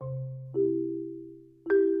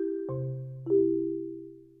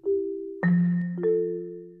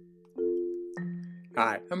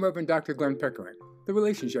Hi, I'm Reverend Dr. Glenn Pickering, the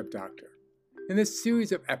Relationship Doctor. In this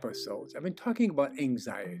series of episodes, I've been talking about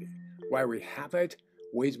anxiety, why we have it,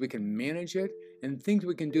 ways we can manage it, and things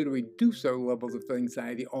we can do to reduce our levels of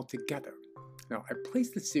anxiety altogether. Now, I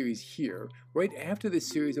placed the series here right after the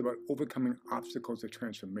series about overcoming obstacles of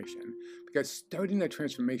transformation, because starting the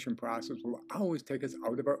transformation process will always take us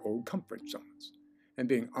out of our old comfort zones. And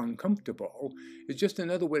being uncomfortable is just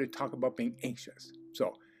another way to talk about being anxious.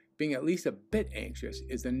 So, being at least a bit anxious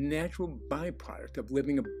is the natural byproduct of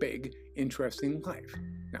living a big, interesting life.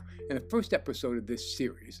 Now, in the first episode of this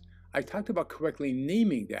series, I talked about correctly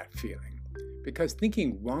naming that feeling, because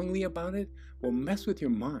thinking wrongly about it will mess with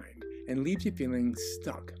your mind and leaves you feeling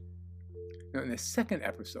stuck. Now, in the second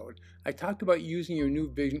episode, I talked about using your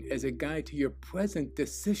new vision as a guide to your present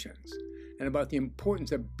decisions and about the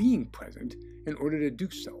importance of being present in order to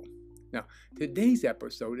do so. Now, today's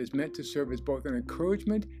episode is meant to serve as both an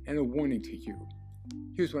encouragement and a warning to you.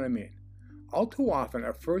 Here's what I mean. All too often,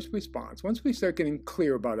 our first response, once we start getting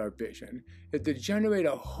clear about our vision, is to generate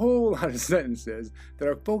a whole lot of sentences that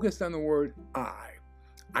are focused on the word I.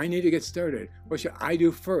 I need to get started. What should I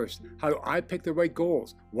do first? How do I pick the right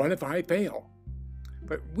goals? What if I fail?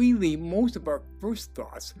 But really, most of our first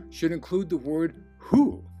thoughts should include the word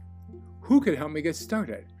who. Who could help me get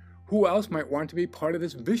started? Who else might want to be part of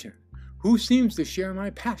this vision? Who seems to share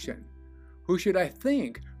my passion? Who should I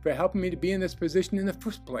thank for helping me to be in this position in the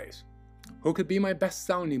first place? Who could be my best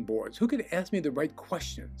sounding boards? Who could ask me the right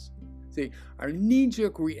questions? See, our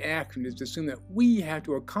knee-jerk reaction is to assume that we have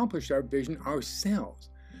to accomplish our vision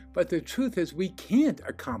ourselves. But the truth is we can't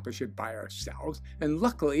accomplish it by ourselves, and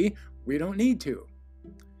luckily, we don't need to.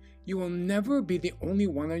 You will never be the only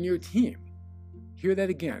one on your team. Hear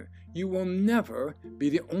that again. You will never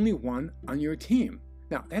be the only one on your team.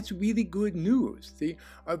 Now, that's really good news. See,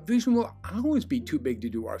 our vision will always be too big to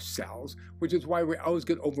do ourselves, which is why we always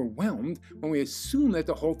get overwhelmed when we assume that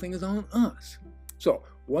the whole thing is on us. So,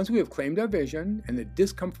 once we have claimed our vision and the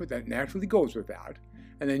discomfort that naturally goes with that,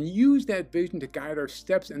 and then use that vision to guide our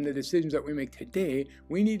steps and the decisions that we make today,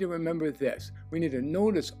 we need to remember this. We need to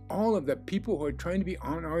notice all of the people who are trying to be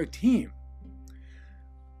on our team.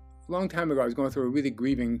 A long time ago, I was going through a really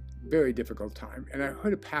grieving, very difficult time, and I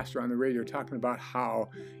heard a pastor on the radio talking about how,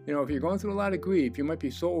 if you're going through a lot of grief, you might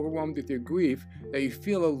be so overwhelmed with your grief that you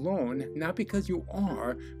feel alone, not because you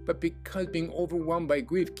are, but because being overwhelmed by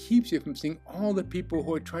grief keeps you from seeing all the people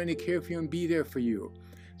who are trying to care for you and be there for you.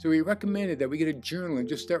 So he recommended that we get a journal and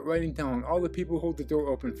just start writing down all the people who hold the door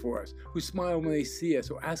open for us, who smile when they see us,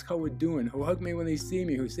 who ask how we're doing, who hug me when they see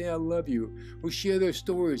me, who say I love you, who share their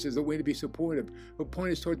stories as a way to be supportive, who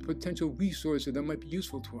point us towards potential resources that might be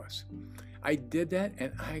useful to us. I did that,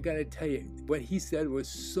 and I gotta tell you, what he said was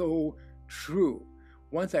so true.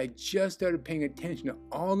 Once I just started paying attention to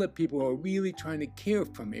all the people who are really trying to care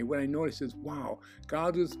for me, what I noticed is, wow,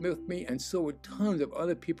 God was with me, and so were tons of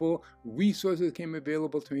other people, resources came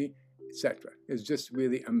available to me, etc. It's just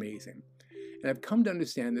really amazing. And I've come to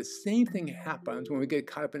understand the same thing happens when we get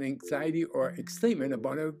caught up in anxiety or excitement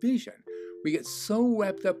about our vision. We get so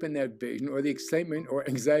wrapped up in that vision or the excitement or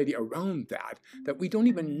anxiety around that we don't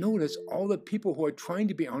even notice all the people who are trying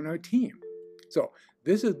to be on our team. So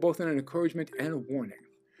this is both an encouragement and a warning.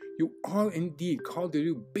 You are indeed called to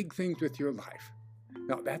do big things with your life.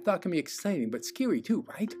 Now, that thought can be exciting, but scary too,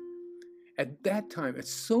 right? At that time,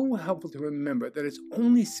 it's so helpful to remember that it's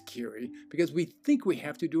only scary because we think we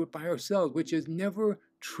have to do it by ourselves, which is never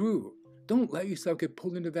true. Don't let yourself get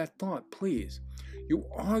pulled into that thought, please. You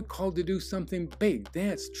are called to do something big,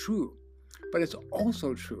 that's true. But it's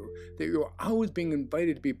also true that you're always being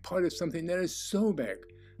invited to be part of something that is so big.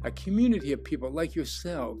 A community of people like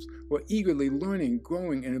yourselves who are eagerly learning,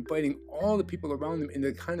 growing, and inviting all the people around them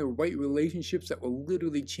into the kind of right relationships that will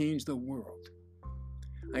literally change the world.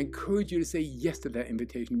 I encourage you to say yes to that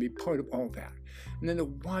invitation to be part of all that, and then to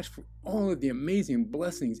watch for all of the amazing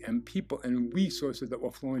blessings and people and resources that will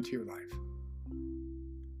flow into your life.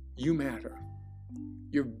 You matter.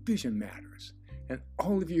 Your vision matters, and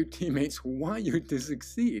all of your teammates want you to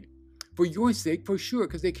succeed. For your sake, for sure,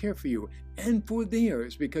 because they care for you, and for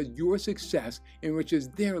theirs, because your success enriches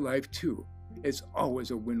their life too. It's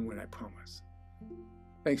always a win-win, I promise.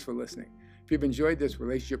 Thanks for listening. If you've enjoyed this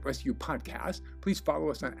Relationship Rescue podcast, please follow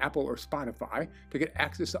us on Apple or Spotify to get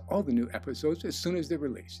access to all the new episodes as soon as they're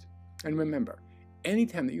released. And remember,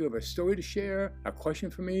 anytime that you have a story to share, a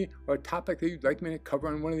question for me, or a topic that you'd like me to cover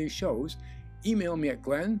on one of these shows, email me at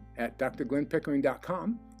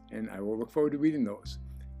glenn@drglennpickering.com, and I will look forward to reading those.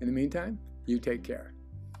 In the meantime, you take care.